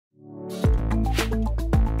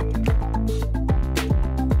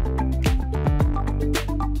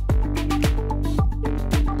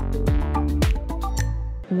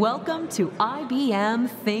Welcome to IBM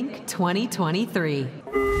Think 2023.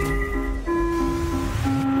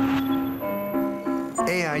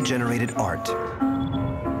 AI-generated art.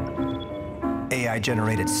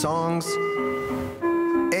 AI-generated songs.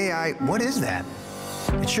 AI, what is that?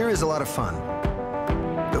 It sure is a lot of fun.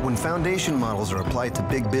 But when foundation models are applied to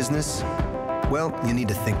big business, well, you need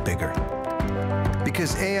to think bigger.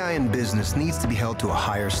 Because AI in business needs to be held to a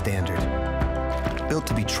higher standard. Built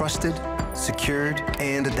to be trusted, secured,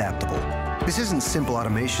 and adaptable. This isn't simple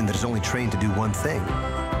automation that is only trained to do one thing.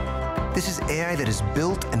 This is AI that is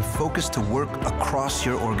built and focused to work across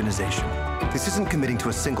your organization. This isn't committing to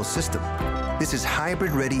a single system. This is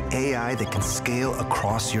hybrid-ready AI that can scale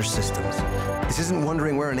across your systems. This isn't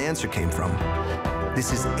wondering where an answer came from.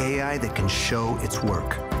 This is AI that can show its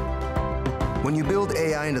work. When you build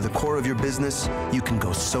AI into the core of your business, you can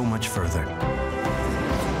go so much further.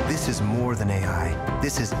 This is more than AI.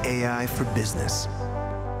 This is AI for business.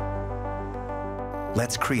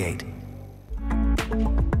 Let's create.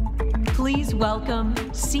 Please welcome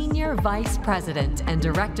Senior Vice President and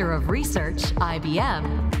Director of Research,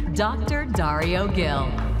 IBM, Dr. Dario Gil.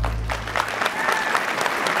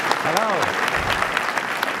 Hello.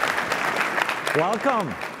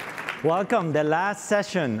 Welcome. Welcome, the last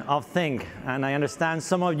session of Think. And I understand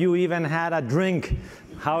some of you even had a drink.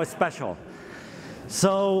 How special.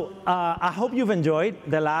 So I hope you've enjoyed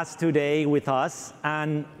the last 2 days with us.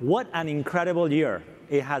 And what an incredible year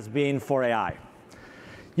it has been for AI.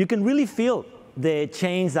 You can really feel the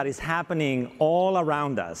change that is happening all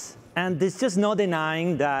around us. And there's just no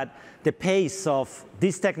denying that the pace of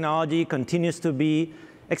this technology continues to be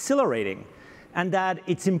accelerating, and that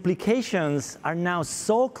its implications are now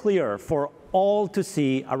so clear for all to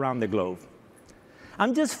see around the globe.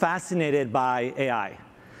 I'm just fascinated by AI.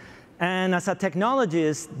 And as a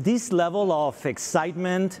technologist, this level of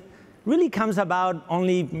excitement really comes about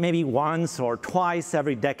only maybe once or twice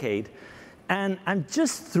every decade. And I'm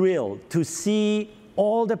just thrilled to see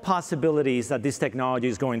all the possibilities that this technology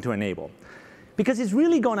is going to enable, because it's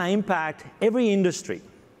really going to impact every industry,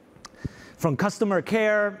 from customer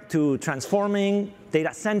care to transforming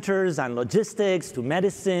data centers and logistics, to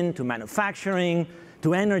medicine, to manufacturing,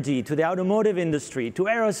 to energy, to the automotive industry, to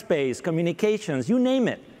aerospace, communications, you name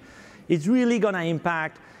it. It's really going to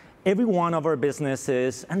impact every one of our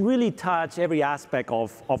businesses and really touch every aspect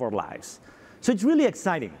of our lives. So it's really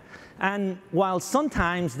exciting. And while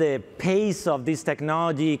sometimes the pace of this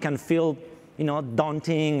technology can feel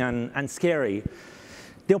daunting and scary,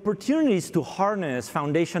 the opportunities to harness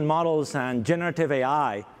foundation models and generative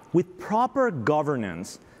AI with proper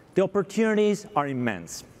governance, the opportunities are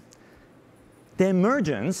immense. The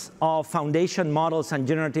emergence of foundation models and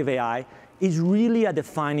generative AI is really a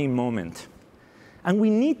defining moment. And we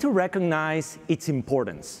need to recognize its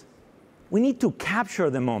importance. We need to capture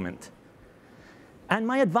the moment. And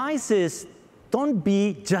my advice is, don't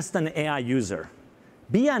be just an AI user.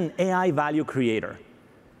 Be an AI value creator.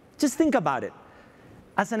 Just think about it.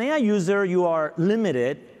 As an AI user, you are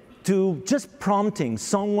limited to just prompting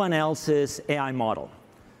someone else's AI model.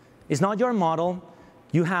 It's not your model.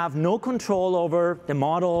 You have no control over the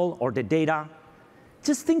model or the data.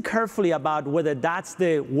 Just think carefully about whether that's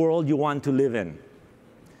the world you want to live in.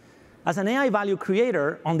 As an AI value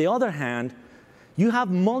creator, on the other hand, you have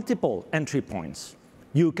multiple entry points.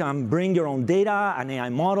 You can bring your own data and AI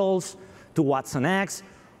models to watsonx,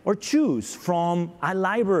 or choose from a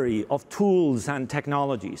library of tools and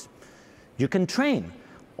technologies. You can train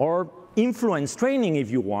or influence training if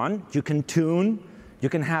you want. You can tune. You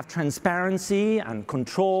can have transparency and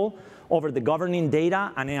control over the governing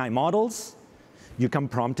data and AI models. You can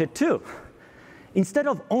prompt it too. Instead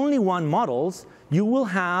of only one model, you will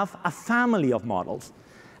have a family of models.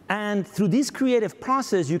 And through this creative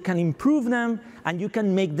process, you can improve them and you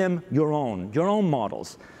can make them your own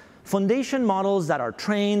models. Foundation models that are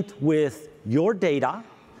trained with your data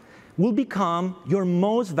will become your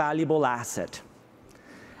most valuable asset.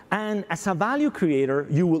 And as a value creator,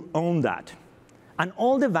 you will own that and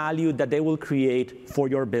all the value that they will create for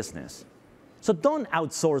your business. So don't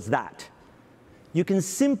outsource that. You can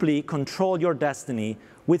simply control your destiny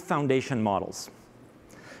with foundation models.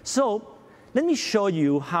 So let me show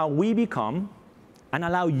you how we become and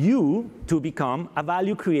allow you to become a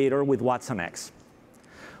value creator with watsonx.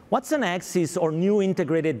 watsonx is our new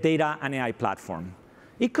integrated data and AI platform.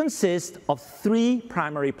 It consists of 3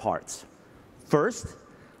 primary parts. First,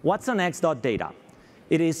 watsonx.data.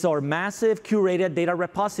 It is our massive curated data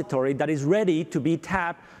repository that is ready to be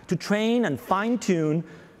tapped to train and fine-tune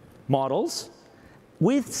models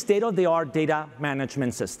with state-of-the-art data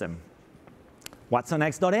management system.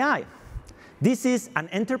 watsonx.ai. This is an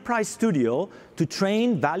enterprise studio to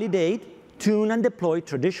train, validate, tune, and deploy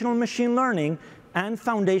traditional machine learning and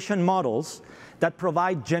foundation models that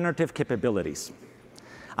provide generative capabilities.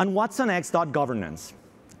 And WatsonX.governance.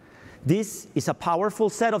 This is a powerful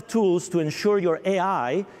set of tools to ensure your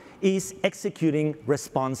AI is executing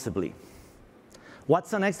responsibly.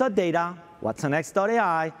 WatsonX.data,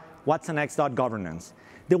 WatsonX.ai, WatsonX.governance.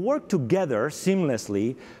 They work together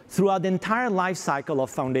seamlessly throughout the entire life cycle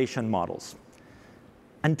of foundation models.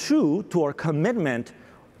 And true to our commitment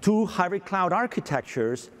to hybrid cloud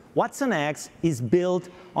architectures, WatsonX is built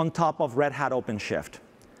on top of Red Hat OpenShift.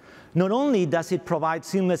 Not only does it provide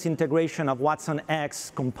seamless integration of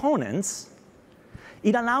WatsonX components,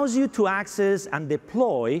 it allows you to access and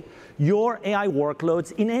deploy your AI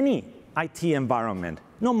workloads in any IT environment,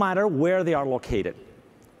 no matter where they are located.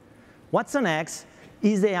 WatsonX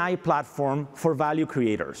is the AI platform for value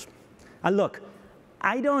creators. And look,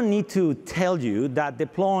 I don't need to tell you that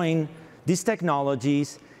deploying these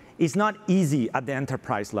technologies is not easy at the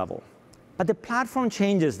enterprise level. But the platform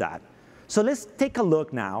changes that. So let's take a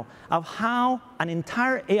look now of how an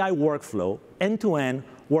entire AI workflow, end-to-end,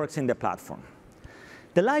 works in the platform.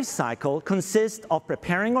 The life cycle consists of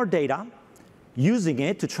preparing our data, using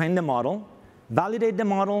it to train the model, validate the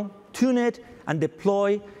model, tune it, and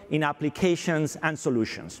deploy in applications and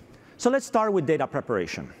solutions. So let's start with data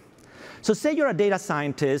preparation. So say you're a data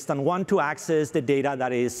scientist and want to access the data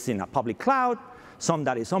that is in a public cloud, some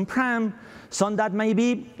that is on-prem, some that may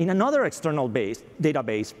be in another external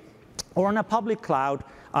database, or on a public cloud,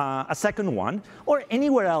 a second one, or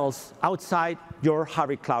anywhere else outside your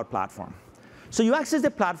hybrid cloud platform. So you access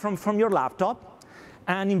the platform from your laptop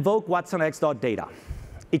and invoke WatsonX.data.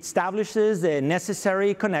 It establishes the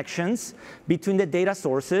necessary connections between the data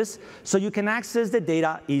sources so you can access the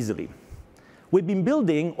data easily. We've been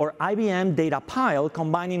building our IBM data pile,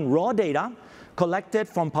 combining raw data collected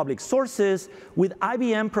from public sources with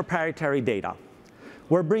IBM proprietary data.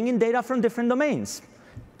 We're bringing data from different domains: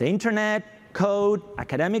 the internet, code,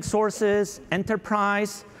 academic sources,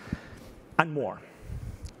 enterprise, and more.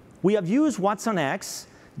 We have used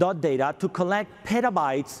WatsonX.data to collect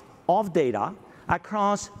petabytes of data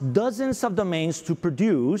across dozens of domains to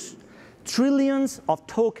produce trillions of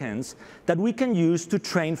tokens that we can use to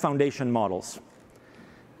train foundation models.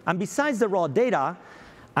 And besides the raw data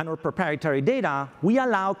and our proprietary data, we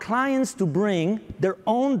allow clients to bring their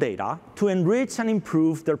own data to enrich and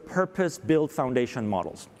improve their purpose-built foundation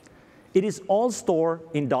models. It is all stored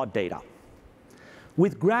in .data,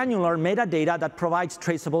 with granular metadata that provides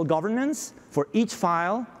traceable governance for each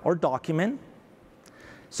file or document.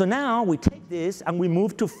 So now we take this and we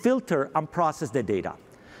move to filter and process the data.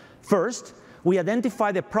 First, we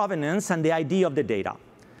identify the provenance and the ID of the data.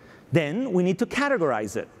 Then we need to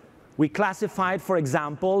categorize it. We classify it, for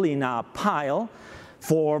example, in a pile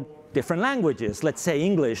for different languages, let's say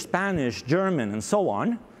English, Spanish, German, and so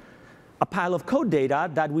on. A pile of code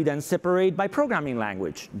data that we then separate by programming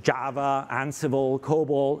language, Java, Ansible,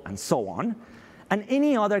 COBOL, and so on, and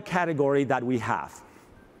any other category that we have.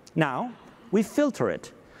 Now, we filter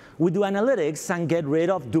it. We do analytics and get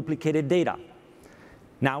rid of duplicated data.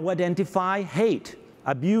 Now we identify hate,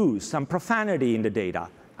 abuse, and profanity in the data,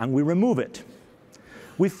 and we remove it.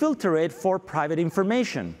 We filter it for private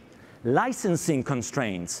information, licensing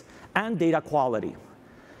constraints, and data quality.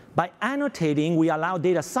 By annotating, we allow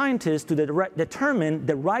data scientists to determine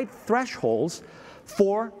the right thresholds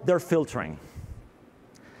for their filtering.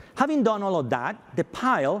 Having done all of that, the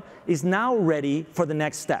pile is now ready for the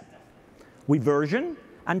next step. We version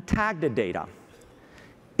and tag the data.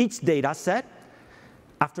 Each data set,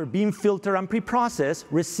 after being filtered and preprocessed,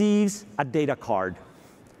 receives a data card.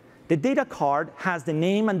 The data card has the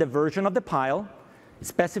name and the version of the pile,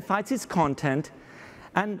 specifies its content,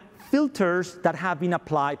 and filters that have been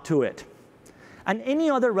applied to it, and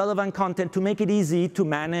any other relevant content to make it easy to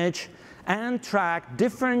manage and track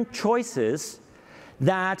different choices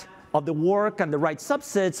of the work and the right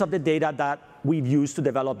subsets of the data that we've used to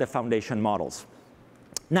develop the foundation models.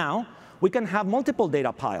 Now, we can have multiple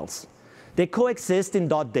data piles. They coexist in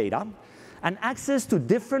 .data, and access to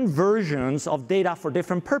different versions of data for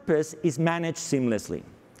different purposes is managed seamlessly.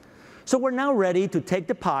 So we're now ready to take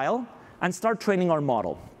the pile and start training our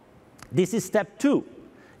model. This is step 2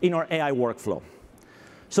 in our AI workflow.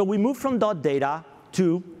 So we move from .data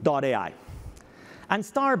to .ai and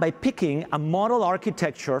start by picking a model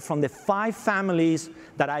architecture from the 5 families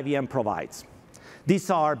that IBM provides.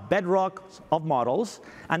 These are bedrock of models,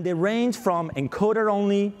 and they range from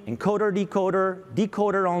encoder-only, encoder-decoder,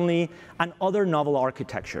 decoder-only, and other novel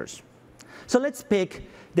architectures. So let's pick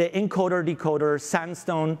the encoder-decoder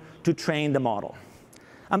sandstone to train the model.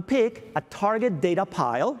 and pick a target data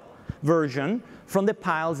pile version from the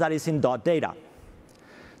piles that is in .data.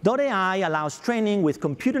 .ai allows training with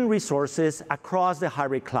computing resources across the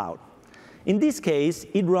hybrid cloud. In this case,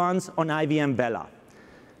 it runs on IBM Vela.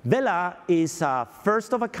 Vela is a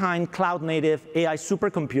first-of-a-kind cloud-native AI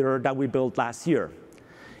supercomputer that we built last year.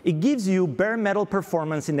 It gives you bare metal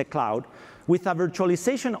performance in the cloud with a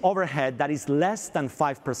virtualization overhead that is less than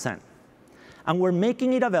 5%. And we're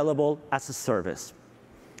making it available as a service.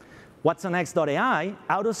 watsonx.ai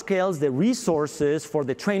autoscales the resources for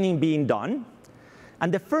the training being done.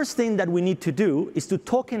 And the first thing that we need to do is to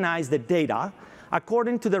tokenize the data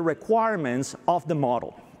according to the requirements of the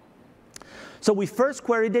model. So we first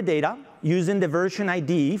query the data using the version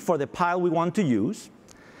ID for the pile we want to use.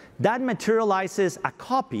 That materializes a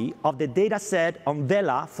copy of the data set on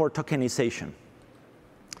Vela for tokenization.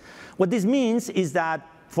 What this means is that,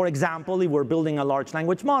 for example, if we're building a large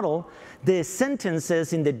language model, the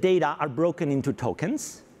sentences in the data are broken into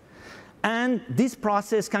tokens. And this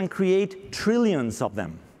process can create trillions of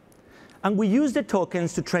them. And we use the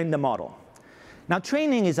tokens to train the model. Now,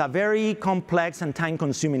 training is a very complex and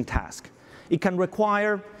time-consuming task. It can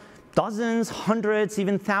require dozens, hundreds,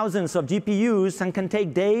 even thousands of GPUs and can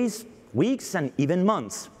take days, weeks, and even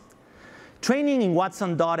months. Training in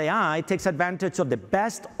Watson.ai takes advantage of the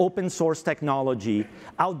best open source technology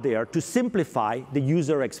out there to simplify the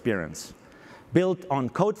user experience. Built on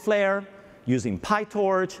Codeflare, using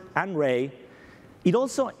PyTorch and Ray, it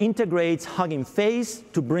also integrates Hugging Face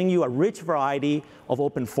to bring you a rich variety of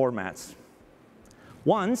open formats.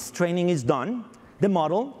 Once training is done, the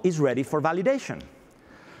model is ready for validation.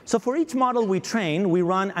 So for each model we train, we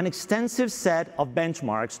run an extensive set of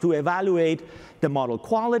benchmarks to evaluate the model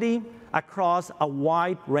quality across a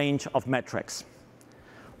wide range of metrics.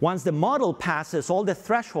 Once the model passes all the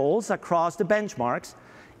thresholds across the benchmarks,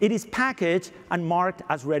 it is packaged and marked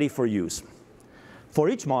as ready for use. For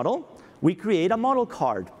each model, we create a model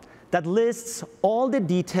card that lists all the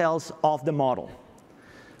details of the model.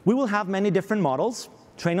 We will have many different models,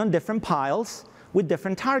 trained on different piles, with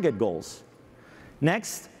different target goals.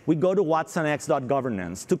 Next, we go to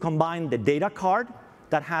watsonx.governance to combine the data card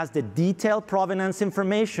that has the detailed provenance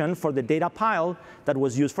information for the data pile that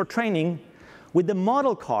was used for training with the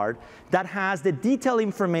model card that has the detailed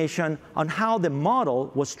information on how the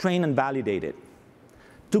model was trained and validated.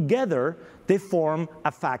 Together, they form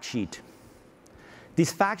a fact sheet.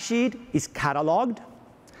 This fact sheet is cataloged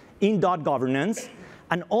in .governance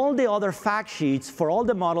and all the other fact sheets for all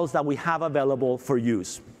the models that we have available for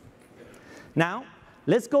use. Now,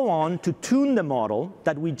 let's go on to tune the model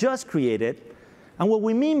that we just created. And what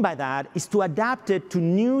we mean by that is to adapt it to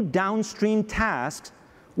new downstream tasks,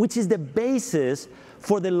 which is the basis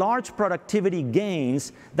for the large productivity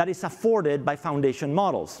gains that is afforded by foundation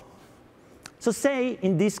models. So say,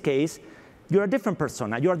 in this case, you're a different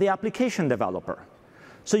persona. You're the application developer.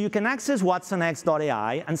 So you can access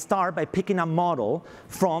watsonx.ai and start by picking a model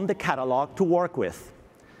from the catalog to work with.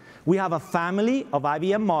 We have a family of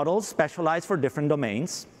IBM models specialized for different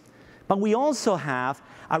domains. But we also have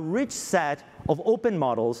a rich set of open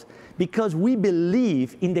models because we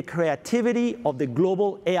believe in the creativity of the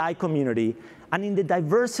global AI community and in the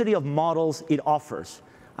diversity of models it offers.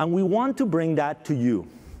 And we want to bring that to you.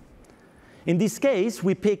 In this case,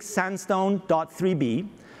 we picked Sandstone.3b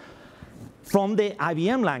from the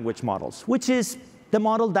IBM language models, which is the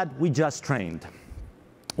model that we just trained.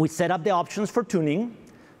 We set up the options for tuning,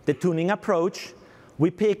 the tuning approach. We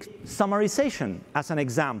picked summarization as an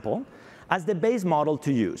example as the base model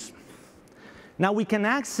to use. Now we can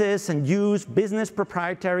access and use business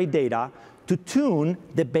proprietary data to tune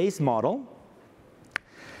the base model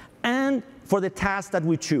and for the task that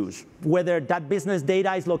we choose, whether that business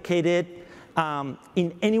data is located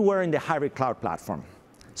anywhere in the hybrid cloud platform.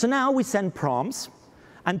 So now we send prompts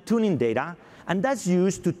and tuning data, and that's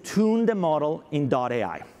used to tune the model in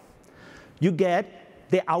 .ai. You get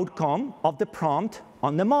the outcome of the prompt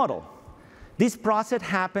on the model. This process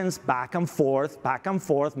happens back and forth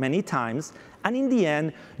many times, and in the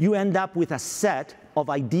end, you end up with a set of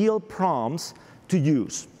ideal prompts to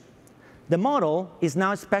use. The model is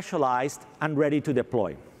now specialized and ready to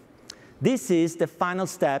deploy. This is the final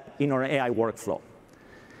step in our AI workflow.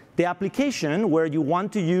 The application where you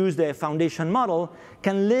want to use the foundation model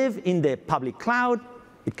can live in the public cloud,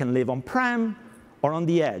 it can live on-prem, or on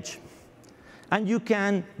the edge. And you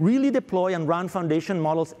can really deploy and run foundation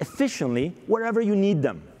models efficiently wherever you need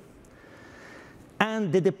them.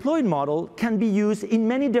 And the deployed model can be used in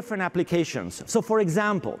many different applications. So for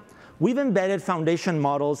example, we've embedded foundation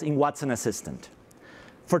models in Watson Assistant.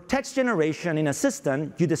 For text generation in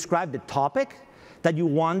Assistant, you describe the topic that you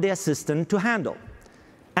want the assistant to handle.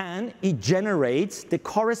 and it generates the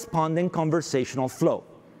corresponding conversational flow.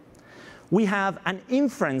 We have an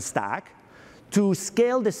inference stack to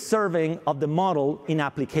scale the serving of the model in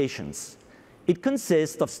applications. It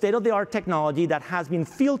consists of state-of-the-art technology that has been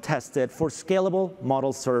field-tested for scalable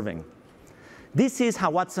model serving. This is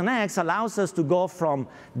how watsonx allows us to go from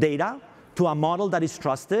data to a model that is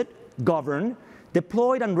trusted, governed,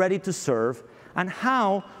 deployed, and ready to serve, and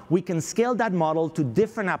how we can scale that model to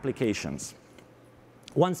different applications.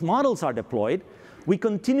 Once models are deployed, we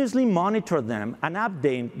continuously monitor them and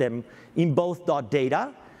update them in both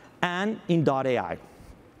 .data and in .ai.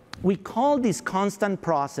 We call this constant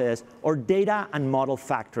process or data and model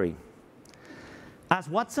factory. As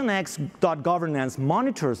watsonx.governance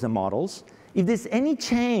monitors the models, if there's any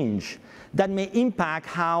change that may impact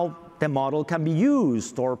how the model can be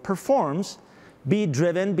used or performs, be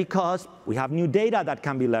driven because we have new data that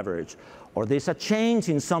can be leveraged, or there's a change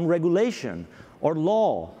in some regulation, or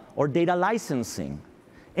law, or data licensing.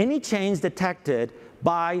 Any change detected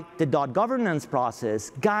by the .governance process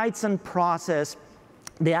guides and processes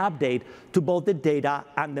the update to both the data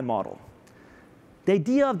and the model. The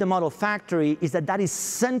idea of the model factory is that that is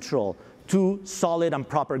central to solid and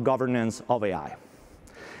proper governance of AI.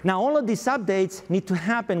 Now, all of these updates need to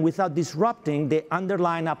happen without disrupting the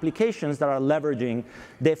underlying applications that are leveraging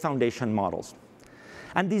the foundation models.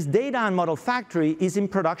 And this data and model factory is in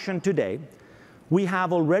production today. We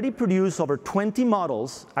have already produced over 20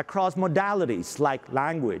 models across modalities like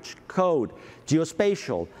language, code,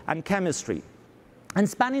 geospatial, and chemistry, and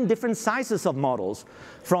spanning different sizes of models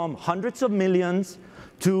from hundreds of millions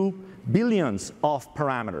to billions of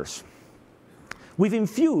parameters. We've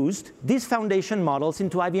infused these foundation models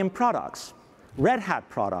into IBM products, Red Hat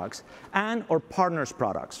products, and our partners'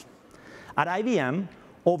 products. At IBM,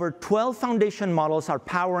 over 12 foundation models are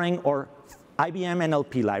powering our IBM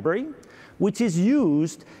NLP library, which is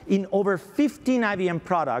used in over 15 IBM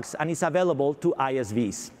products and is available to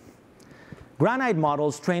ISVs. Granite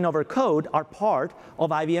models trained over code are part of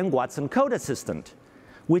IBM Watson Code Assistant,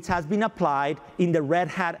 which has been applied in the Red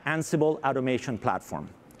Hat Ansible automation platform.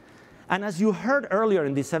 And as you heard earlier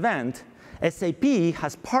in this event, SAP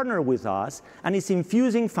has partnered with us and is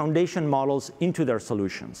infusing foundation models into their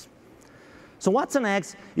solutions. So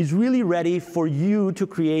watsonx is really ready for you to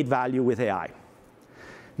create value with AI.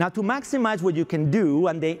 Now, to maximize what you can do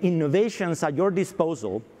and the innovations at your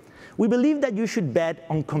disposal, we believe that you should bet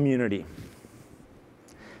on community.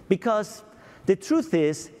 Because the truth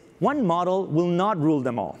is, one model will not rule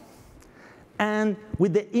them all. And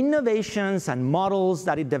with the innovations and models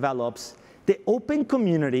that it develops, the open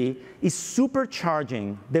community is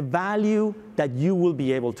supercharging the value that you will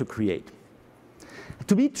be able to create.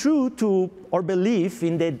 To be true to our belief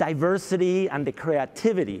in the diversity and the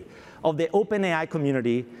creativity of the OpenAI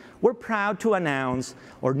community, we're proud to announce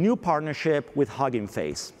our new partnership with Hugging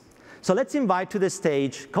Face. So let's invite to the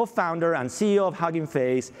stage co-founder and CEO of Hugging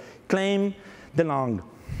Face, Clem DeLong.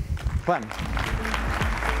 Clem.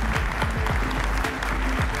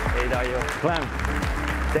 Hey, Dario. Clem.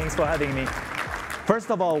 Thanks for having me. First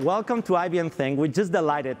of all, welcome to IBM Think. We're just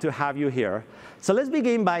delighted to have you here. So let's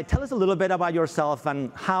begin by tell us a little bit about yourself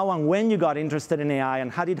and how and when you got interested in AI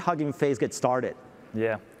and how did Hugging Face get started?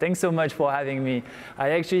 Yeah, thanks so much for having me.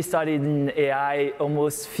 I actually started in AI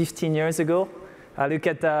almost 15 years ago. I look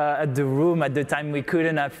at the room at the time, we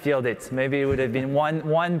couldn't have filled it. Maybe it would have been 1%,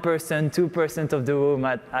 2% of the room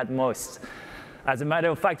at most. As a matter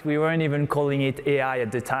of fact, we weren't even calling it AI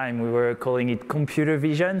at the time. We were calling it computer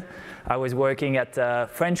vision. I was working at a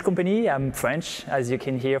French company. I'm French, as you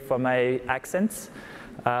can hear from my accent.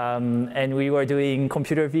 And we were doing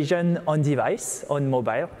computer vision on device, on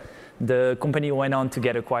mobile. The company went on to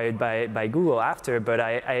get acquired by Google after, but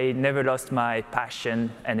I never lost my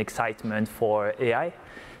passion and excitement for AI.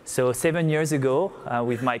 So 7 years ago,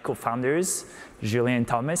 with my co-founders, Julien and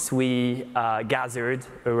Thomas, we gathered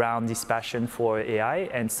around this passion for AI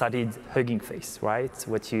and started Hugging Face, right?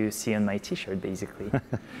 What you see on my T-shirt, basically.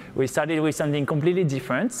 We started with something completely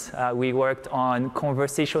different. We worked on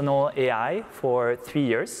conversational AI for 3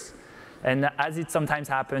 years. And as it sometimes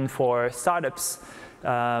happens for startups,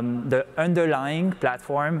 the underlying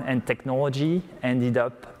platform and technology ended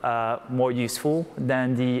up more useful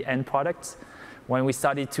than the end product. When we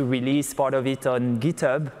started to release part of it on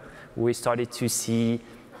GitHub, we started to see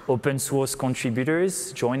open source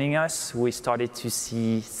contributors joining us. We started to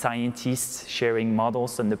see scientists sharing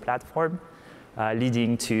models on the platform,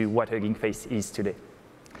 leading to what Hugging Face is today.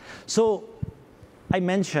 So I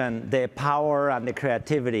mentioned the power and the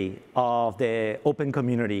creativity of the open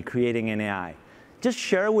community creating an AI. just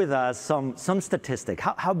share with us some statistic.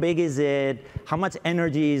 How big is it? How much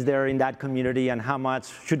energy is there in that community? And how much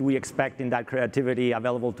should we expect in that creativity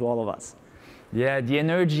available to all of us? Yeah, the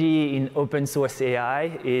energy in open source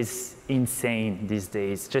AI is insane these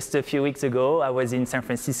days. Just a few weeks ago, I was in San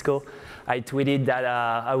Francisco. I tweeted that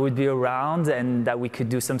I would be around and that we could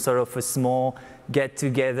do some sort of a small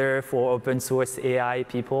get-together for open source AI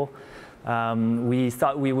people. We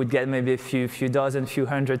thought we would get maybe a few dozen, few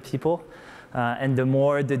hundred people. And the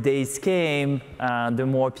more the days came, the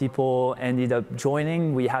more people ended up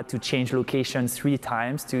joining. We had to change locations 3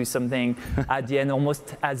 times to something at the end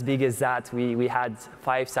almost as big as that. We had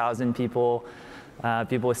 5,000 people.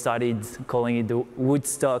 People started calling it the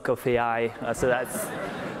Woodstock of AI. So that's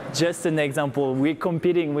just an example. We're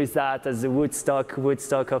competing with that as the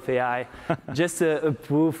Woodstock of AI. Just a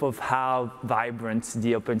proof of how vibrant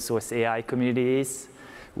the open source AI community is.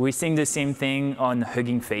 We're seeing the same thing on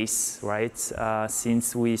Hugging Face, right?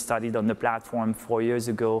 Since we started on the platform 4 years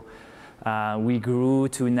ago, we grew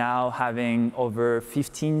to now having over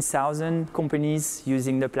 15,000 companies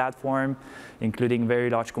using the platform, including very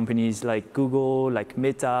large companies like Google, like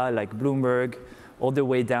Meta, like Bloomberg, all the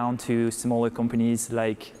way down to smaller companies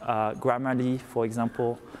like Grammarly, for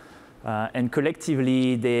example. And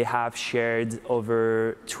collectively, they have shared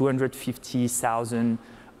over 250,000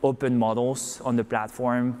 open models on the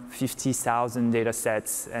platform, 50,000 data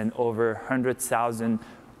sets, and over 100,000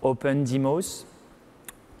 open demos.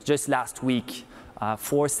 Just last week,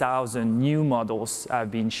 4,000 new models have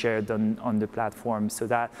been shared on the platform. So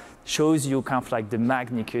that shows you kind of like the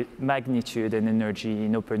magnitude and energy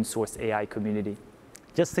in open source AI community.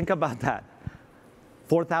 Just think about that.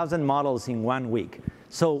 4,000 models in 1 week.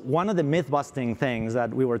 So one of the myth-busting things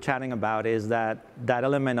that we were chatting about is that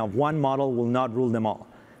element of one model will not rule them all.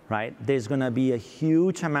 Right? There's going to be a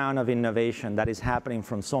huge amount of innovation that is happening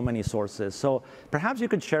from so many sources. So perhaps you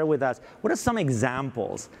could share with us, what are some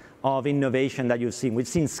examples of innovation that you've seen? We've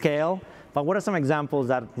seen scale, but what are some examples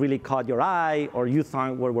that really caught your eye or you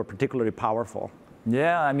thought were particularly powerful?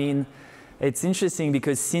 Yeah, I mean, it's interesting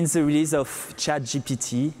because since the release of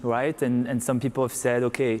ChatGPT, right, and some people have said,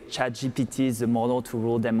 okay, ChatGPT is the model to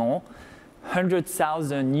rule them all,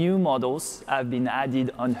 100,000 new models have been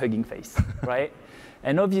added on Hugging Face, right?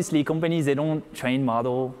 And obviously, companies, they don't train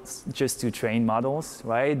models just to train models,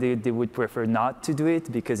 right? They would prefer not to do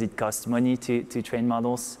it because it costs money to train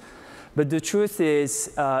models. But the truth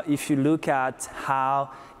is, if you look at how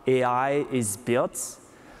AI is built,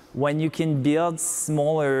 when you can build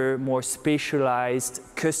smaller, more specialized,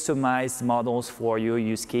 customized models for your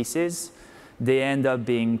use cases, they end up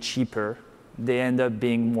being cheaper, they end up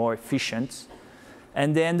being more efficient,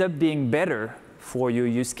 and they end up being better for your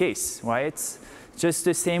use case, right? Just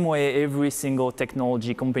the same way every single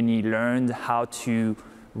technology company learned how to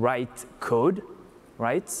write code,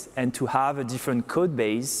 right? And to have a different code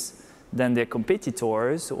base than their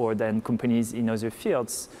competitors or than companies in other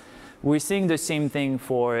fields. We're seeing the same thing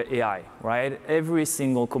for AI, right? Every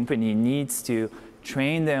single company needs to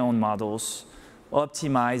train their own models,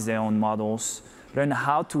 optimize their own models, learn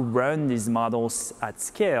how to run these models at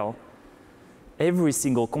scale. Every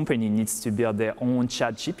single company needs to build their own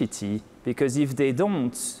ChatGPT, because if they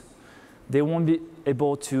don't, they won't be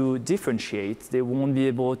able to differentiate. They won't be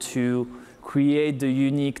able to create the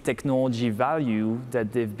unique technology value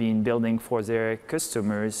that they've been building for their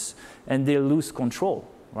customers, and they'll lose control,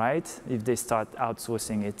 right, if they start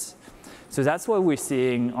outsourcing it. So that's what we're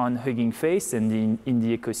seeing on Hugging Face and in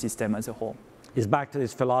the ecosystem as a whole. It's back to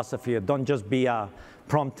this philosophy of don't just be a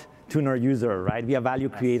prompt tuner user, right? Be a value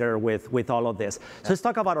creator with all of this. So let's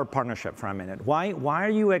talk about our partnership for a minute. Why are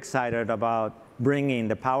you excited about bringing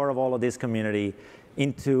the power of all of this community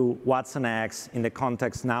into Watson X in the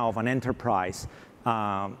context now of an enterprise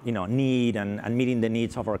need and meeting the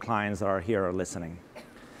needs of our clients that are here or listening?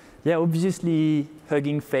 Yeah, obviously,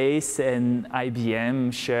 Hugging Face and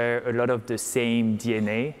IBM share a lot of the same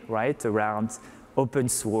DNA, right, around open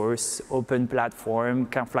source, open platform,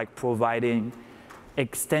 kind of like providing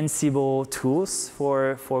extensible tools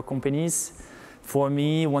for companies. For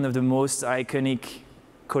me, one of the most iconic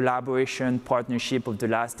collaboration partnership of the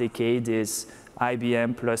last decade is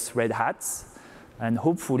IBM plus Red Hat. And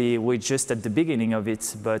hopefully, we're just at the beginning of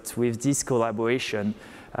it, but with this collaboration,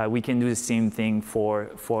 we can do the same thing for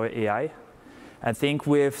AI. I think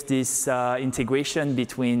with this integration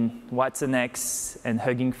between Watson X and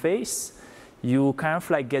Hugging Face, you kind of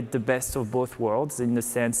like get the best of both worlds in the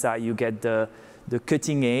sense that you get the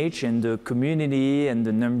cutting edge and the community and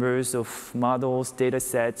the numbers of models, data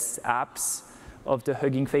sets, apps of the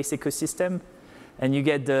Hugging Face ecosystem. And you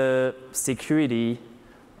get the security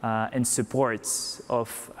and supports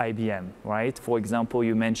of IBM, right? For example,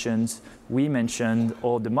 we mentioned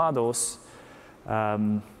all the models.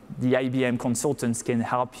 The IBM consultants can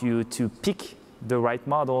help you to pick the right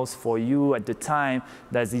models for you at the time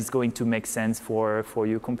that is going to make sense for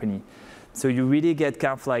your company. So you really get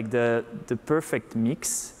kind of like the perfect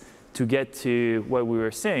mix to get to what we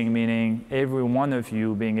were saying, meaning every one of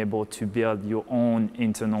you being able to build your own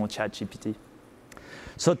internal ChatGPT.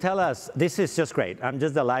 So tell us, this is just great. I'm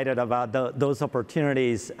just delighted about those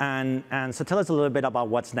opportunities. And so tell us a little bit about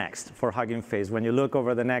what's next for Hugging Face. When you look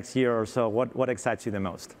over the next year or so, what excites you the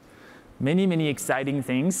most? Many, many exciting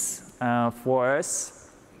things for us.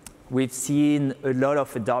 We've seen a lot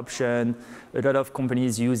of adoption, a lot of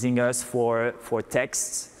companies using us for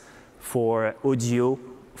text, for audio,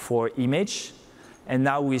 for image. And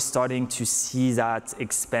now we're starting to see that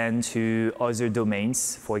expand to other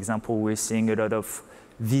domains. For example, we're seeing a lot of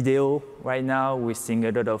video right now. We're seeing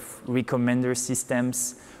a lot of recommender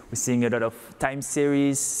systems. We're seeing a lot of time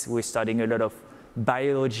series. We're starting a lot of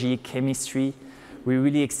biology, chemistry. We're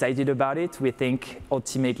really excited about it. We think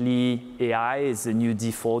ultimately AI is the new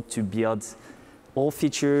default to build all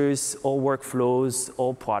features, all workflows,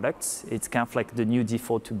 all products. It's kind of like the new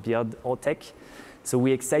default to build all tech. So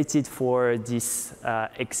we're excited for this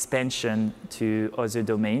expansion to other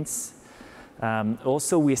domains.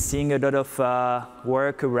 Also, we're seeing a lot of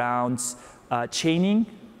work around chaining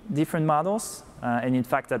different models. And in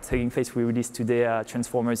fact, at Hugging Face, we released today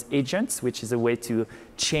Transformers Agents, which is a way to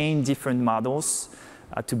chain different models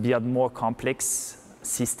to build more complex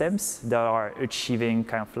systems that are achieving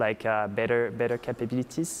kind of like better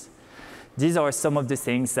capabilities. These are some of the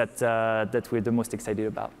things that we're the most excited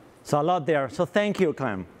about. So a lot there. So thank you,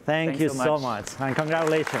 Clem. Thank you so much. And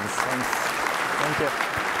congratulations. Thanks. Thank you.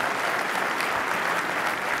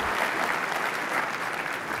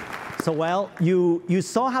 So well, you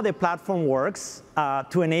saw how the platform works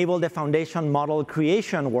to enable the foundation model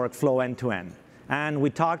creation workflow end-to-end. And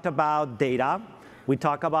we talked about data. We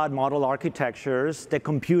talked about model architectures, the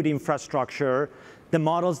compute infrastructure, the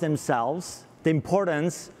models themselves, the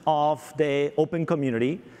importance of the open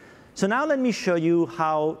community. So now let me show you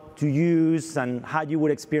how to use and how you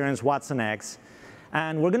would experience watsonx.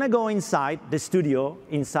 And we're going to go inside the studio,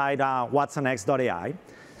 inside watsonx.ai.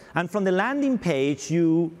 And from the landing page,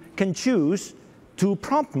 you can choose to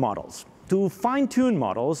prompt models, to fine-tune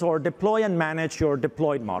models, or deploy and manage your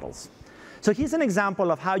deployed models. So here's an example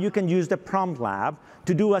of how you can use the prompt lab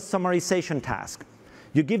to do a summarization task.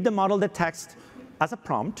 You give the model the text as a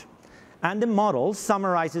prompt, and the model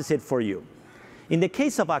summarizes it for you. In the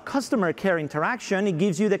case of a customer care interaction, it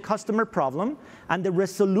gives you the customer problem and the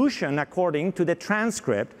resolution according to the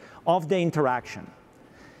transcript of the interaction.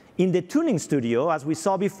 In the tuning studio, as we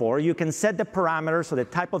saw before, you can set the parameters or the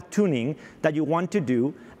type of tuning that you want to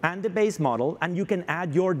do and the base model, and you can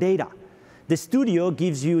add your data. The studio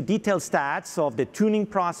gives you detailed stats of the tuning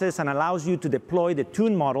process and allows you to deploy the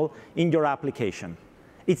tune model in your application.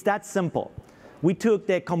 It's that simple. We took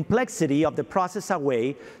the complexity of the process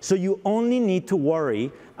away, so you only need to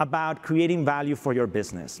worry about creating value for your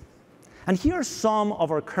business. And here are some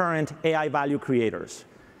of our current AI value creators.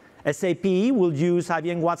 SAP will use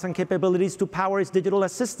IBM Watson capabilities to power its digital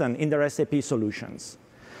assistant in their SAP solutions.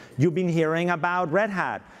 You've been hearing about Red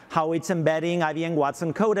Hat, how it's embedding IBM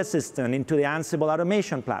Watson Code Assistant into the Ansible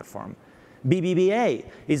automation platform. BBVA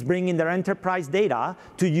is bringing their enterprise data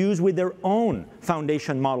to use with their own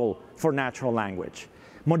foundation model for natural language.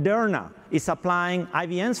 Moderna is applying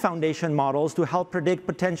IBM's foundation models to help predict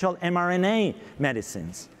potential mRNA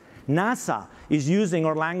medicines. NASA is using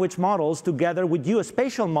our language models together with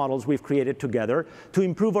geospatial models we've created together to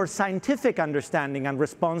improve our scientific understanding and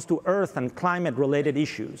response to Earth and climate-related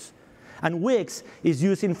issues. And Wix is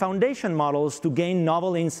using foundation models to gain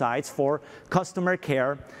novel insights for customer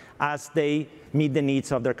care as they meet the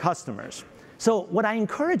needs of their customers. So what I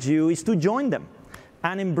encourage you is to join them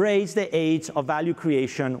and embrace the age of value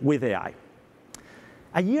creation with AI.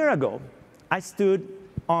 A year ago, I stood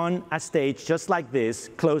on a stage just like this,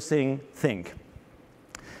 closing Think.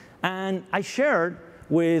 And I shared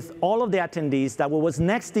with all of the attendees that what was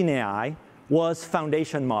next in AI was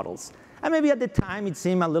foundation models. And maybe at the time it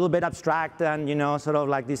seemed a little bit abstract and sort of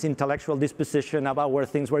like this intellectual disposition about where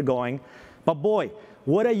things were going. But boy,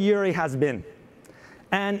 what a year it has been.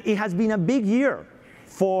 And it has been a big year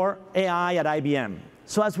for AI at IBM.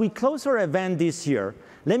 So as we close our event this year,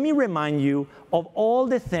 let me remind you of all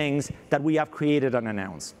the things that we have created and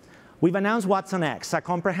announced. We've announced watsonx, a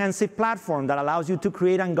comprehensive platform that allows you to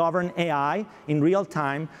create and govern AI in real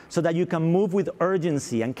time so that you can move with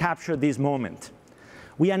urgency and capture this moment.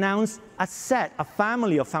 We announced a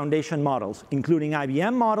family of foundation models, including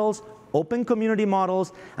IBM models, open community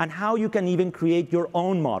models, and how you can even create your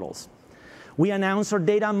own models. We announced our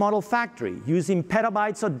data model factory, using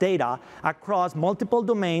petabytes of data across multiple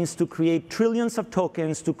domains to create trillions of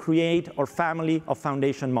tokens to create our family of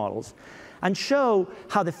foundation models, and show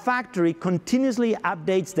how the factory continuously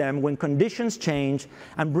updates them when conditions change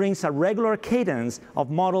and brings a regular cadence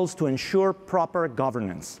of models to ensure proper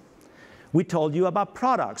governance. We told you about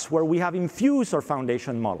products where we have infused our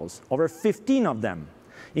foundation models, over 15 of them,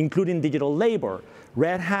 including digital labor,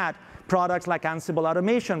 Red Hat, products like Ansible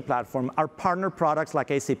Automation Platform, our partner products like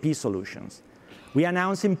SAP Solutions. We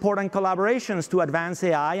announced important collaborations to advance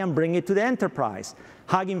AI and bring it to the enterprise,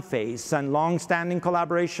 Hugging Face, and long-standing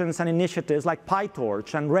collaborations and initiatives like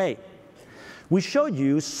PyTorch and Ray. We showed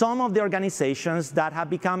you some of the organizations that have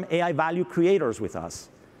become AI value creators with us.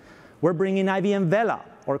 We're bringing IBM Vela,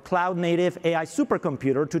 or cloud-native AI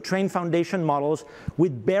supercomputer, to train foundation models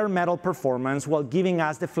with bare metal performance while giving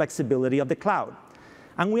us the flexibility of the cloud.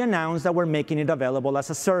 And we announced that we're making it available as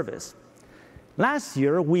a service. Last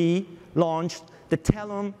year, we launched the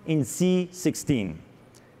Telum in Z16.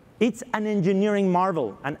 It's an engineering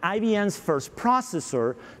marvel, and IBM's first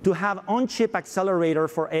processor to have on-chip accelerator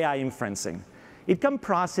for AI inferencing. It can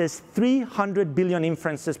process 300 billion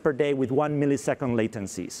inferences per day with 1 millisecond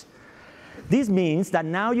latencies. This means that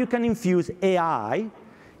now you can infuse AI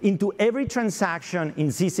into every transaction in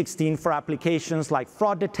Z16 for applications like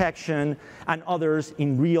fraud detection and others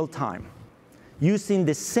in real time. Using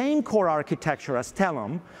the same core architecture as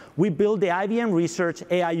Telum, we built the IBM Research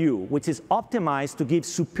AIU, which is optimized to give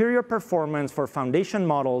superior performance for foundation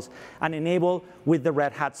models and enable with the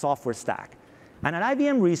Red Hat software stack. And at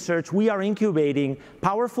IBM Research, we are incubating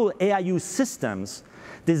powerful AIU systems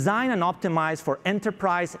designed and optimized for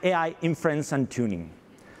enterprise AI inference and tuning.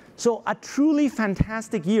 So a truly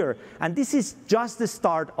fantastic year, and this is just the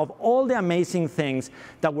start of all the amazing things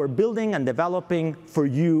that we're building and developing for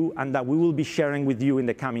you and that we will be sharing with you in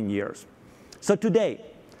the coming years. So today,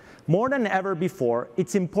 more than ever before,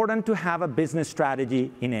 it's important to have a business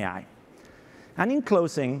strategy in AI. And in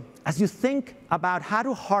closing, as you think about how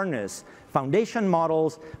to harness foundation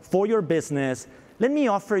models for your business, let me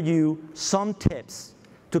offer you some tips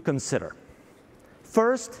to consider.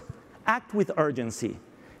 First, act with urgency.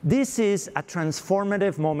 This is a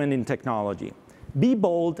transformative moment in technology. Be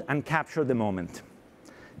bold and capture the moment.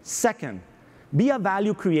 Second, be a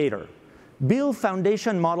value creator. Build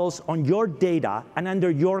foundation models on your data and under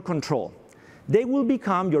your control. They will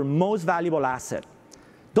become your most valuable asset.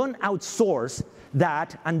 Don't outsource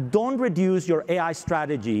that, and don't reduce your AI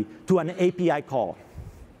strategy to an API call.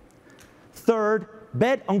 Third,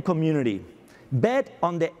 bet on community. Bet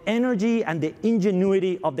on the energy and the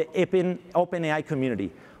ingenuity of the OpenAI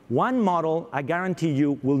community. One model, I guarantee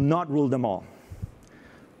you, will not rule them all.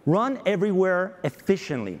 Run everywhere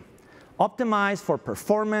efficiently. Optimize for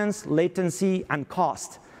performance, latency, and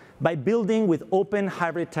cost by building with open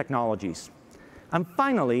hybrid technologies. And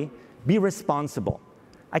finally, be responsible.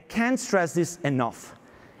 I can't stress this enough.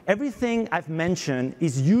 Everything I've mentioned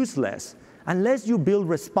is useless unless you build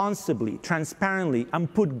responsibly, transparently,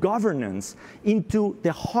 and put governance into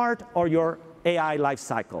the heart of your AI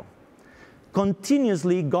lifecycle.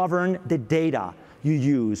 Continuously govern the data you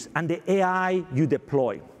use and the AI you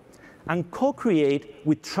deploy, and co-create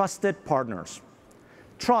with trusted partners.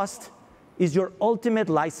 Trust is your ultimate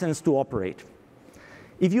license to operate.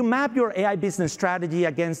 If you map your AI business strategy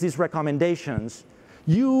against these recommendations,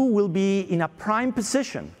 you will be in a prime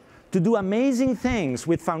position to do amazing things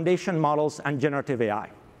with foundation models and generative AI.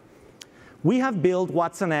 We have built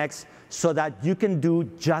Watson X so that you can do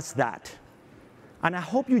just that. And I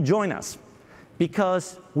hope you join us,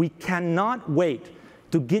 because we cannot wait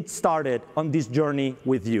to get started on this journey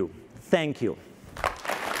with you. Thank you.